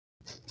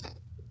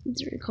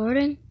It's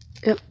recording?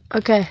 Yep,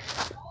 okay.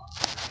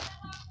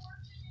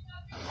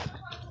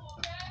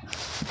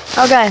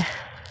 Okay.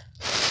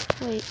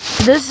 Wait.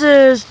 This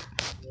is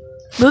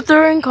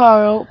Luther and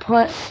Carl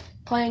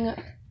playing.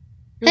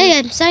 Hey,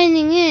 I'm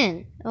signing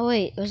in. Oh,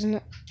 wait, wasn't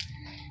it?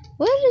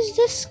 What is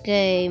this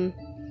game?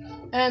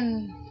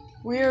 And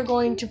we are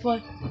going to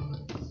play.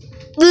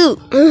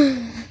 Boo!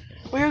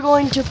 We are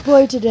going to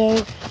play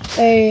today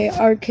a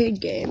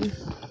arcade game.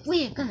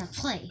 We are gonna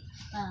play.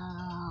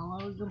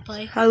 What are we gonna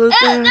play? Hi,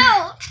 Luther.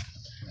 No!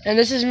 And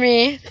this is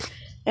me.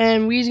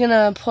 And we's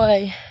gonna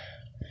play.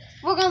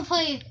 We're gonna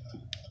play,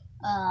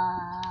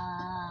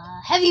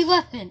 heavy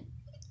weapon.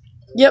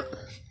 Yep.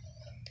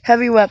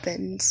 Heavy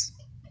weapons.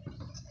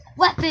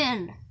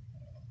 Weapon!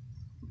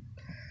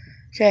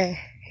 Okay,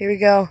 here we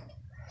go.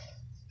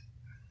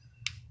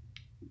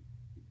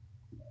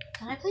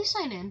 Can I please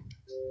sign in?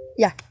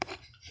 Yeah.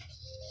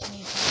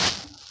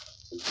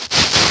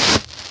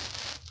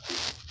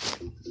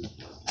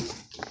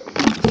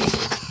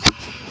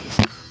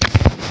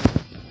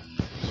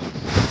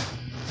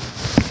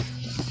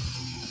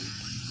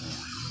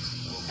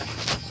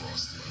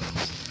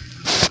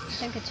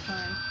 I think it's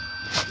fine.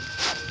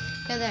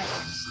 Okay, there.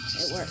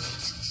 It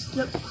worked.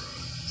 Yep.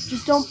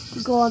 Just don't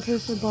go on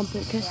first and bump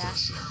it, okay? Yeah.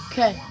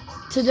 Okay.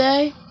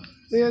 Today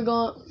we're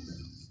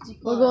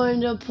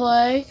going to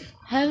play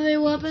heavy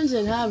weapons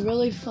and have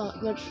really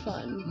much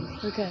fun.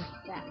 Okay.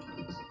 Yeah.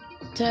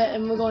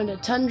 And we're going to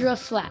Tundra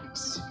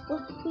Flats.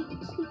 Well, we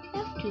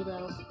have to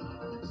though.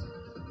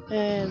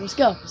 And let's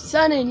go.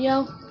 Sign in,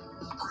 yo.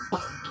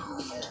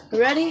 You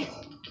ready?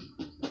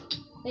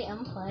 Wait,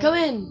 I'm playing. Come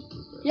in.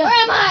 Yeah. Where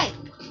am I?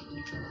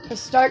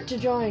 Let's start to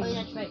join. Oh,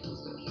 yeah, that's right.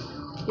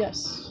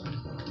 Yes.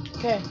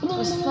 Okay,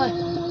 let's play.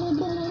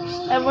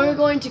 And we're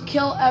going to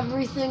kill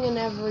everything and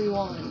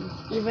everyone,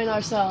 even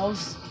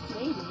ourselves.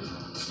 Maybe.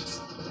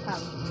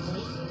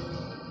 Probably.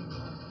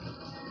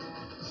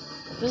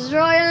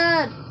 Destroy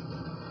it!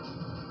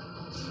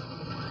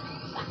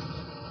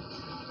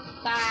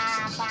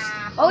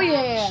 Oh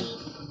yeah!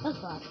 Oh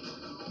god.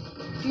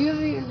 Do you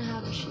even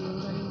have a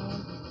shield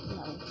anymore?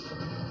 No.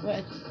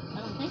 What? I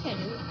don't think I do.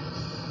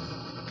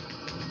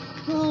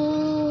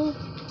 Oh.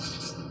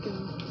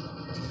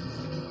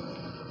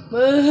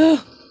 Woo.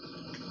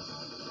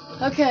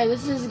 Okay,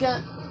 this is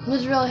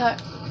really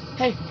hard.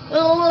 Hey.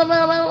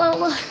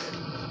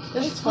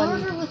 This is It's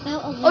funny. harder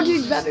without a laser. Oh,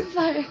 dude, rapid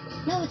fire.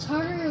 No, it's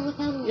harder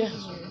without a Yeah.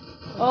 laser.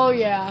 Oh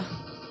yeah.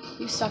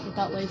 You suck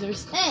without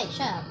lasers. Hey,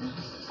 shut up.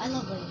 I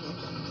love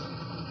lasers.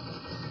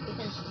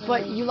 Because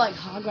But you like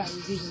hog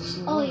riders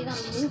using them. Oh, you got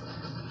a nuke.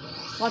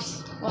 Watch.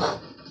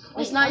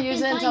 Let's Wait, not I use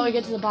can it until we find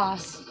get to the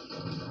boss.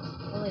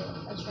 Oh wait,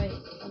 that's right.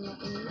 I'm not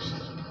gonna use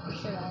it. Or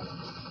should I?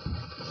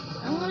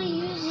 I wanna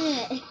use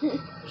it.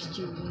 Just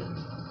use it.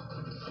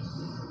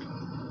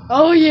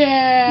 Oh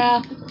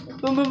yeah!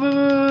 Boom, boom, boom,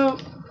 boom.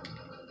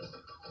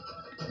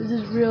 This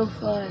is real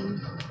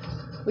fun.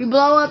 We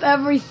blow up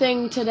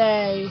everything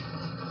today.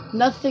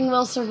 Nothing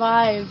will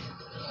survive.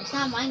 It's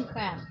not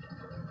Minecraft.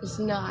 It's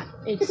not.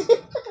 It's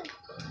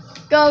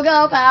Go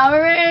Go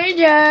Power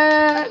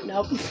Ranger.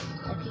 Nope.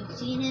 If you've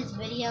seen his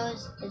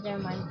videos, they're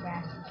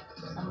Minecraft.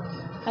 Some of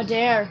them. How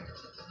dare?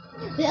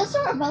 They also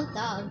are about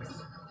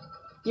dogs.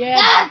 Yeah.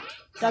 Ah!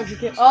 Dogs are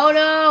cute. Oh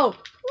no!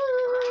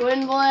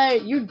 Twin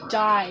blade. You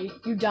die.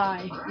 You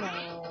die.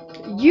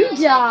 No. You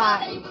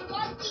die.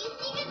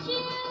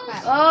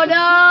 Crap. Oh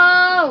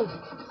no!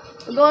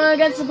 We're going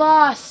against the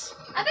boss.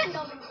 I bet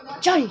nobody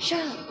wants. Johnny,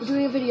 shut up. We're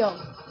doing a video.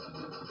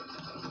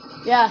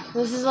 Yeah,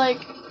 this is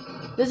like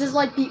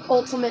the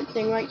ultimate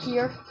thing right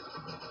here.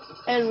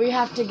 And we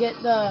have to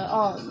get the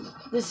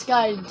this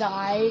guy to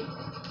die.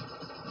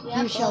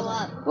 Yeah, You shall blow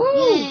die. up.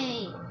 Woo!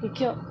 Yay! He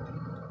killed.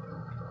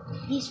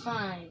 He's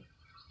fine.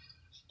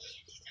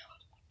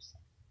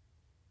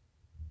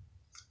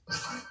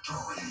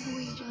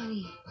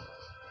 Johnny.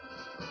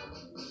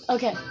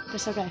 Okay,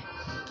 that's okay.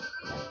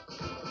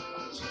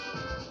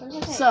 That's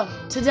okay. So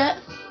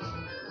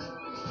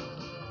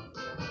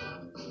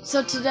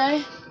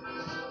today,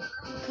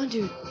 come on,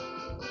 dude.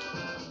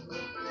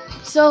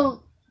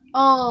 So,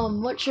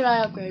 what should I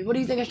upgrade? What do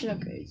you think I should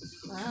upgrade?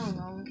 I don't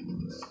know.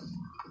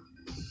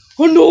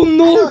 Oh no, I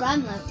know no! what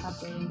I'm not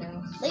upgrading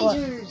though.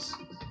 Lasers.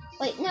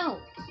 Wait, no.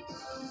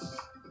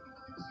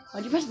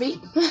 Why'd you press B?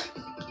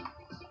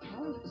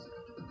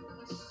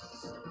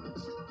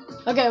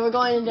 Okay, we're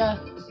going into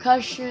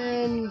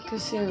Cushion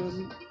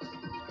Kassoon.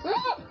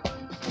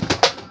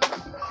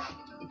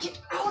 Get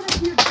out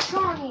of here,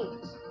 Johnny!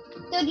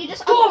 Dude, you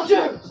just Go up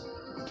there!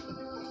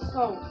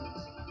 Oh.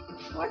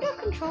 Where'd the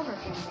controller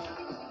come from?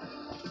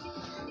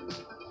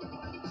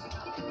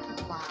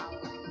 Wow.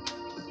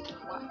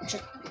 Watch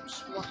it.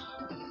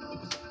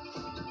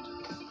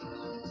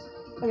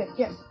 Okay,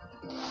 here.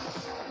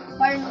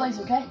 Fire the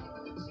laser, okay?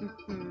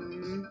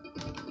 Mm-hmm.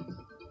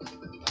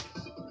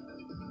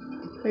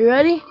 Are you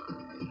ready?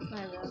 I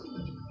will.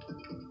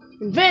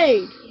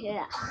 Invade!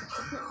 Yeah.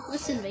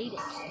 Let's invade it.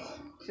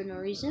 For no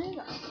reason at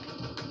all.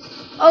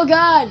 Oh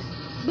god!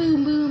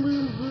 Boom, boom,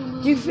 boom, boom,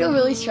 boom. Do you feel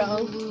really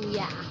strong? Boom,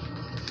 yeah.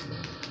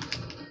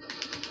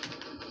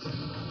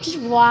 Just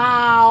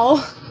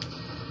wow.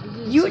 I'm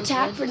doing You so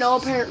attack good. for no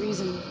apparent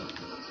reason.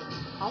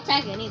 I'll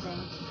attack anything,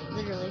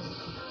 literally.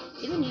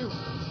 Even you.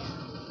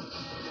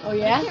 Oh I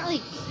yeah? can't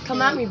really Come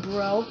kill- at me,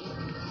 bro.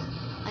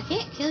 I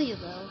can't kill you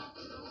though.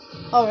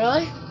 Oh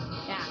really?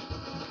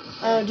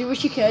 Yeah. Do you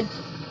wish you could?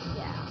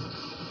 Yeah.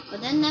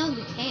 But then that would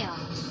be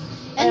chaos.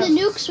 And the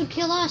nukes would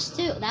kill us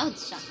too. That would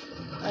suck.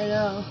 I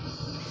know.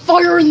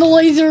 Fire in the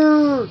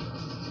laser!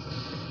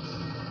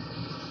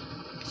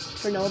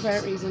 For no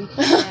apparent reason.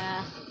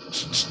 Yeah.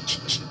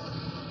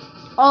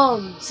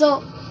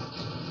 So.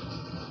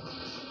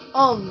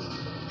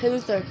 Hey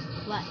Luther.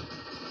 What?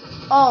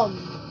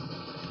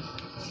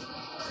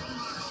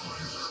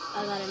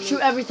 I got it. Shoot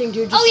everything,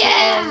 dude. Just Oh shoot all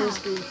yeah! over the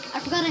screen. I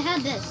forgot I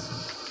had this.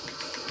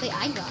 Wait,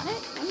 I got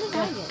it? When did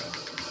I get it?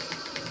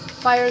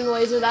 Fire in the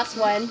laser, that's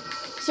when.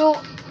 So,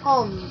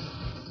 I'm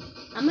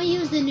gonna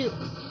use the nuke.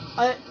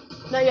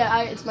 no,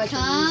 yeah, it's my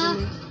turn to use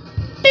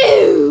the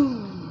nuke.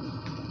 Boom!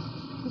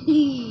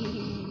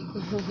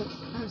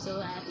 I'm so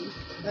happy.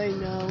 I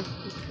know.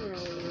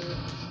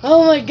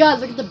 Oh my god,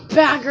 look at the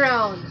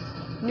background!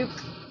 Nuke.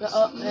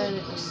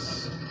 And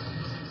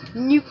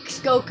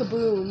nukes go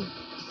kaboom.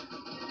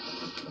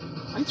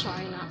 I'm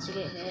trying not to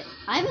get hit.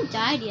 I haven't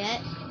died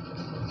yet.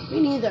 Me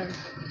neither.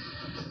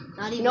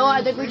 Not even. You know what?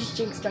 I the think we first- just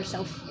jinxed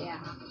ourselves. Yeah.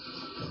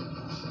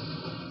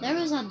 There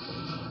was a.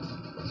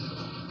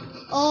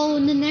 Oh,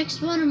 and the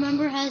next one,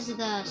 remember, has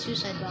the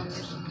suicide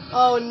bombers.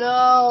 Oh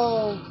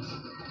no!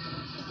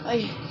 I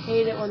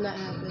hate it when that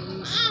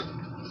happens.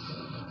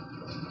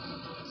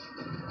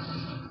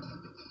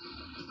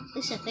 At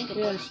least I think it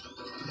Yeah. does.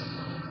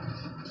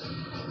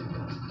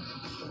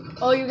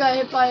 Oh, you got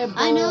hit by a bomb.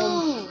 I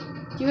know!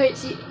 You hate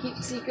heat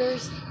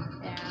seekers?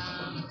 Yeah.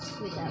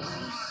 With that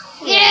one.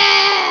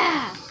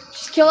 Yeah!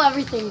 Just kill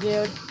everything,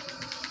 dude.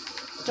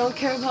 Don't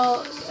care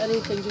about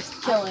anything, just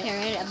I kill don't it.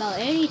 care about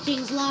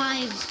anything's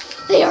lives.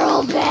 They are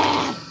all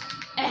bad.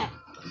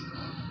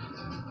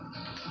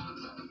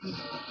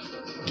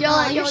 Kill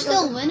it, You're kill it,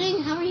 still kill it.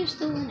 winning? How are you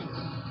still winning?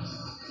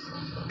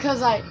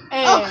 Cause I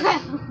Oh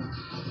crap!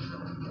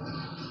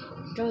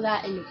 Throw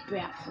that in the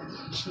bathroom,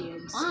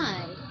 kids.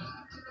 Why?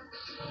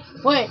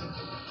 Wait.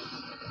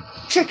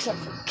 Tricks are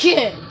for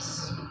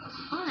kids.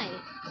 Why?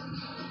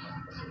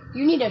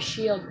 You need a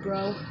shield,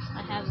 bro.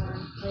 I have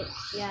one. Wait,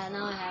 yeah,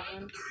 now I have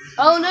one.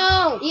 Oh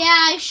no! Yeah,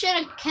 I should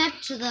have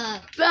kept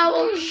the.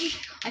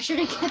 I should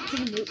have kept the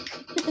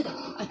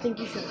nuke. I think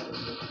you should.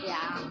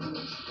 Yeah.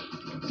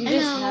 You I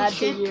just know, had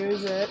shit. to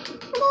use it.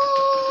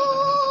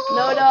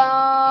 No, no.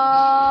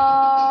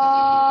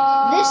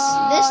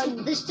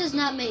 This does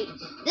not make.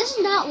 This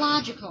is not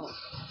logical.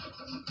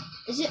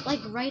 Is it like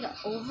right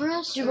over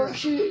us? Dude, or- what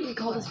should we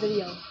call this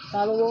video?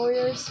 Battle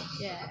Warriors?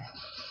 Yeah.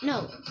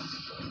 No.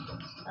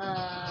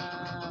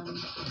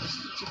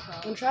 What's it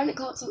called? I'm trying to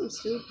call it something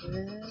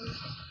stupid.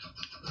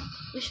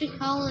 We should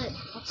call it.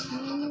 What's the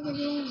name of the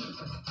game?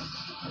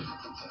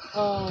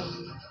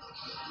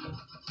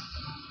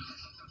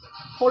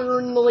 Fire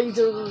in the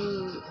laser.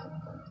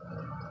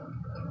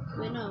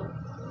 Wait, no.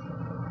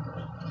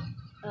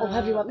 Oh,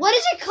 heavy weapon. What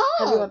is it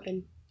called? Heavy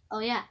weapon. Oh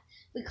yeah,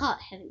 we call it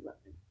heavy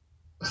weapon.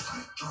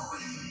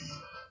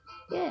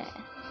 Yeah.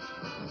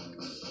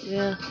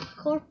 Yeah.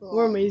 Corporal.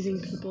 We're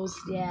amazing peoples.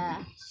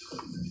 Yeah.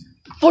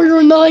 Fire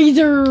in the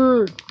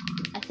laser.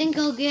 I think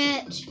I'll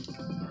get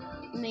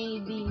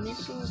maybe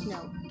missiles.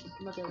 No,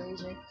 look at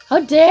laser.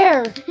 How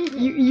dare!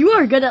 you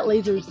are good at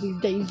lasers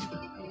these days.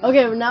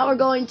 Okay, well, now we're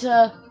going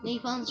to.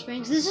 Napalm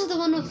Springs. This is the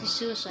one with the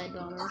suicide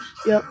bombers.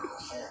 Yep.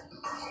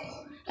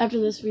 After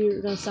this,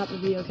 we're gonna stop the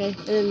video, okay?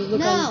 And then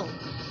look No.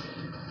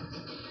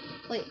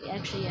 Wait,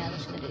 actually, yeah,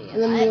 that's a good idea.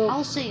 And then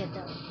I'll say it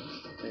though.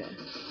 Okay.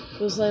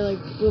 We'll say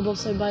we'll both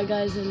say bye,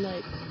 guys, and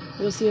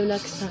we'll see you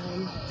next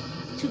time.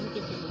 To be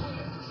continued.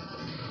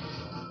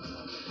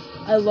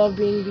 I love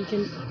being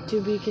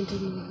to be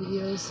continued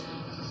videos.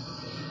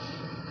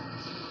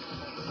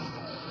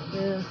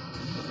 Yeah.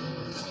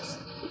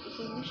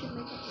 Okay, we should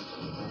make it.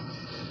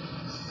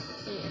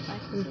 Wait, if I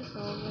can take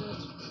over,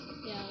 let's.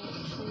 Yeah,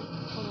 actually,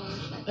 hold on a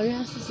second. Oh, he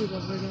has to sleep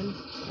over again.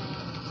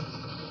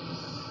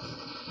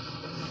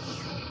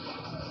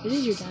 It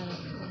is your dad,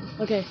 after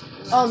all. Okay.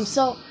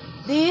 So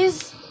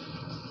these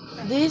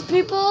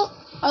people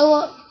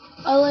are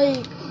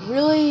like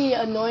really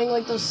annoying,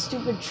 like those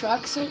stupid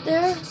trucks right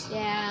there.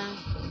 Yeah.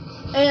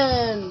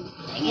 And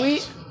Dang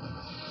it.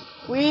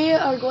 we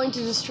are going to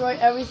destroy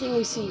everything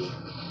we see.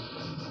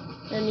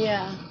 And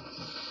yeah.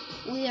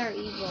 We are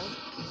evil.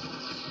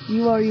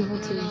 You are evil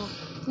I too. don't know.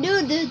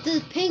 Dude,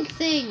 the pink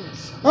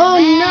things. Oh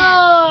They're bad.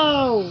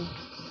 no!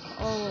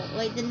 Oh,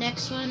 wait, the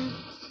next one.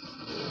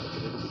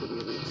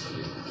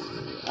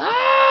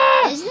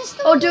 Ah! Is this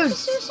the Oh, one dude. with the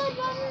suicide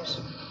bombers?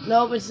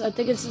 No, but I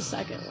think it's the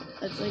second one.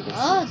 I think it's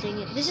Oh, dang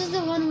it. This is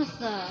the one with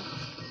the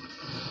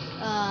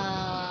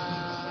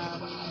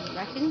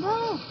wrecking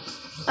ball?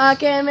 I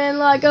came in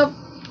like a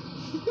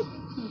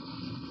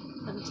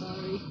I'm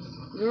sorry.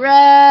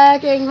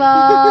 wrecking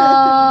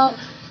ball.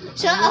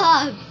 Shut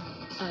up!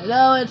 I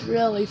know it's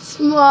really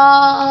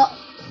small.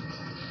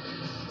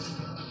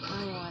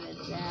 I wanted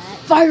that.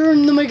 Fire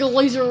in the mega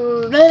laser.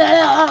 We don't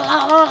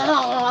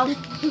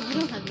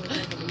have no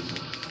laser.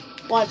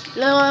 Watch.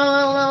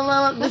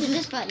 What did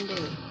this button do?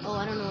 Oh,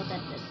 I don't know what that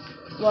did.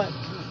 What? I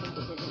don't think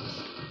it did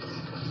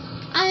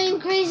anything. I'm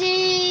crazy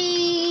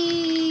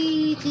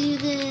to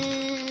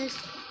this.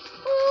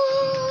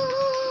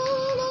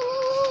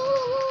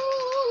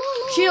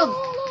 Shield.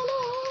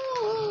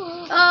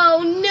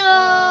 Oh no!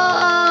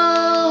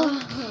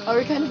 Are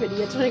we kind of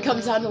idiots when it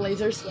comes down to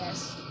lasers?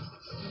 Yes.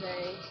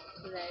 Very,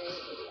 very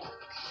idiotic.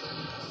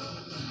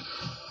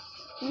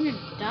 I'm gonna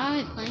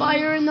die playing.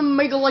 Fire in the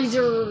mega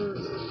laser.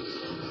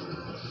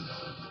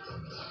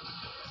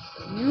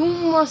 You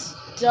must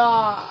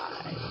die.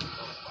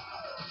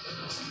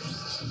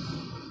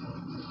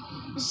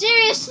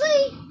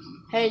 Seriously?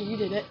 Hey, you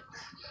did it.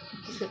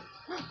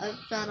 I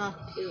shot off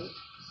 2.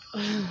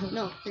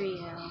 No,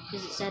 3 now.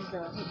 Because it said the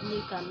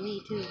nuke on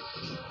me too.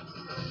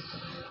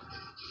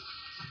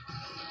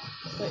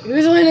 Wait,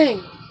 who's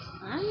winning?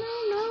 I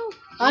don't know.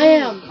 I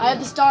am. I have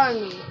the star on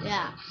me.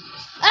 Yeah.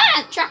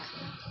 Ah! Truck!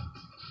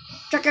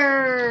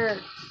 Trucker!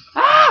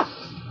 Ah!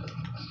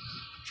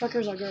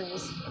 Truckers are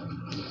girls.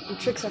 And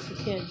tricks are for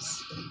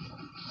kids.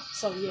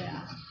 So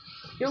yeah.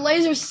 Your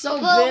laser's so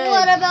But big.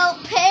 what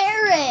about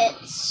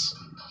parrots?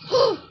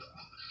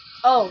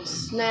 Oh,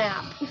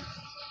 snap.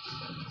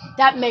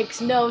 That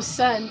makes no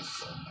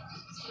sense.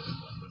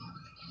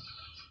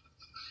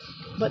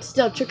 But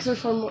still, tricks are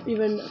for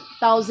even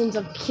thousands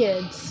of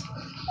kids.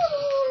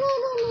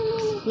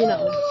 You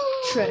know,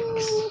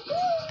 tricks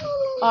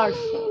are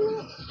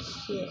for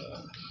kids.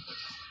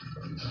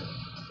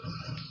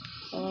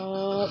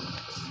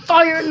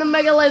 Fire in the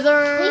mega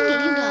laser! Dang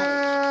it, you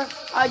got it.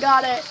 I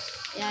got it.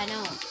 Yeah, I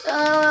know.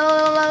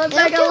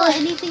 They'll Mega kill laser.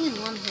 anything in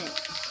one hit.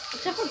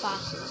 Except for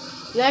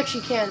bosses. You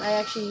actually can. I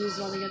actually used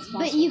one against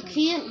bosses. But you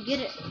can't get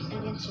it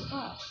against a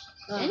boss.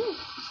 Can you?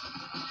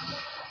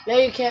 Yeah,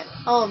 you can't.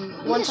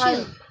 One time,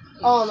 shield.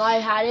 I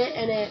had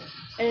it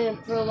and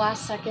for the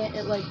last second,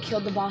 it like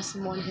killed the boss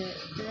in one hit.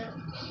 Yeah.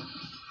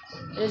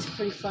 It is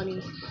pretty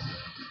funny.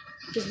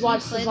 Just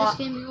watch the Have you boss.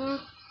 played this game before?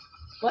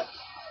 What?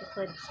 I've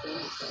played this game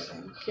before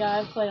then. Yeah,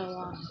 I've played a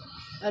lot.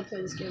 I've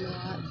played this game a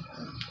lot.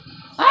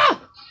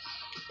 Ah!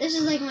 This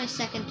is like my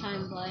second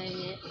time playing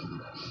it. I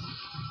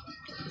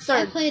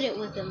Third. played it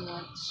with him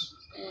once,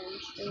 and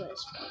it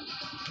was fun.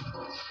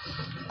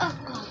 Oh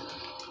god.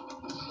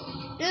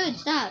 Dude,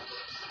 stop.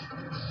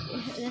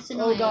 That's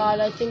annoying. Oh god,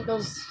 I think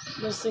those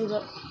things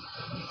are.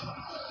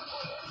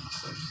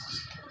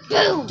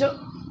 Boom!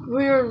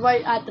 We were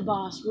right at the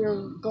boss. We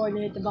were going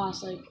to hit the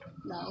boss, like,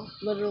 No.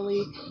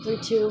 literally 3,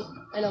 2,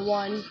 and a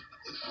 1.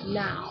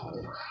 Now.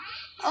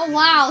 Oh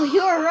wow,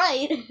 you were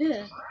right.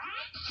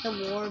 The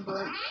war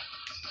blimp.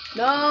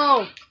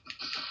 No!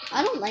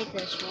 I don't like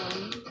this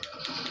one.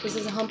 This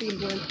is a humpy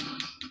blimp.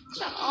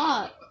 Shut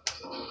up.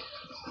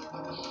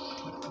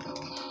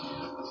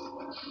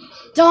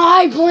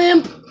 Die,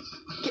 blimp!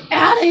 Get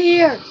out of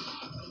here!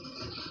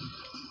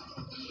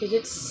 Hit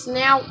its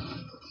snout.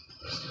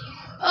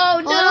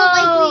 Oh no! Oh,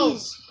 I don't like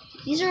these.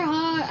 These are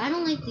hard. I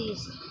don't like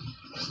these.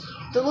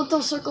 The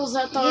little circles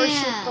that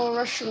the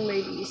Russian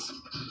ladies.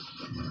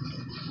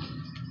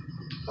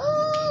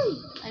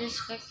 Ooh, I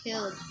just got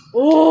killed.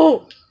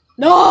 Oh!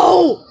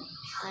 No!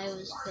 I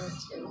was killed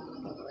too.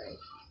 Don't worry.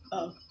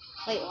 Oh.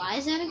 Wait, why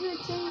is that a good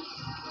thing?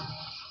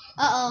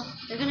 Uh-oh.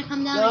 They're gonna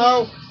come down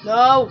No! again.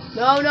 No!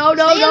 No! No!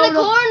 No! Stay No! in the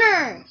No!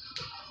 corner!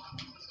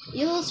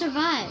 You will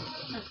survive.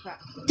 Oh,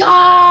 crap.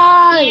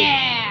 Die!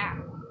 Yeah!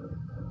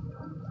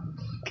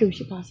 Okay, we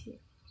should pause here.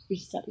 We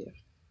should stop here.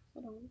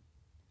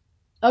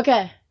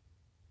 Okay.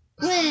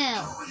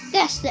 Well,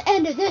 that's the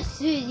end of this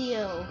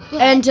video.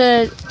 But, And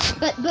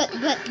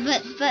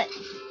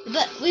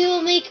but we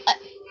will make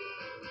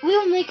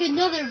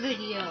another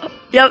video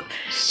yep.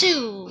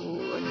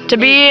 soon. To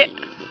be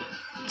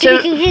To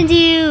be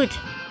continued.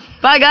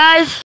 Bye, guys.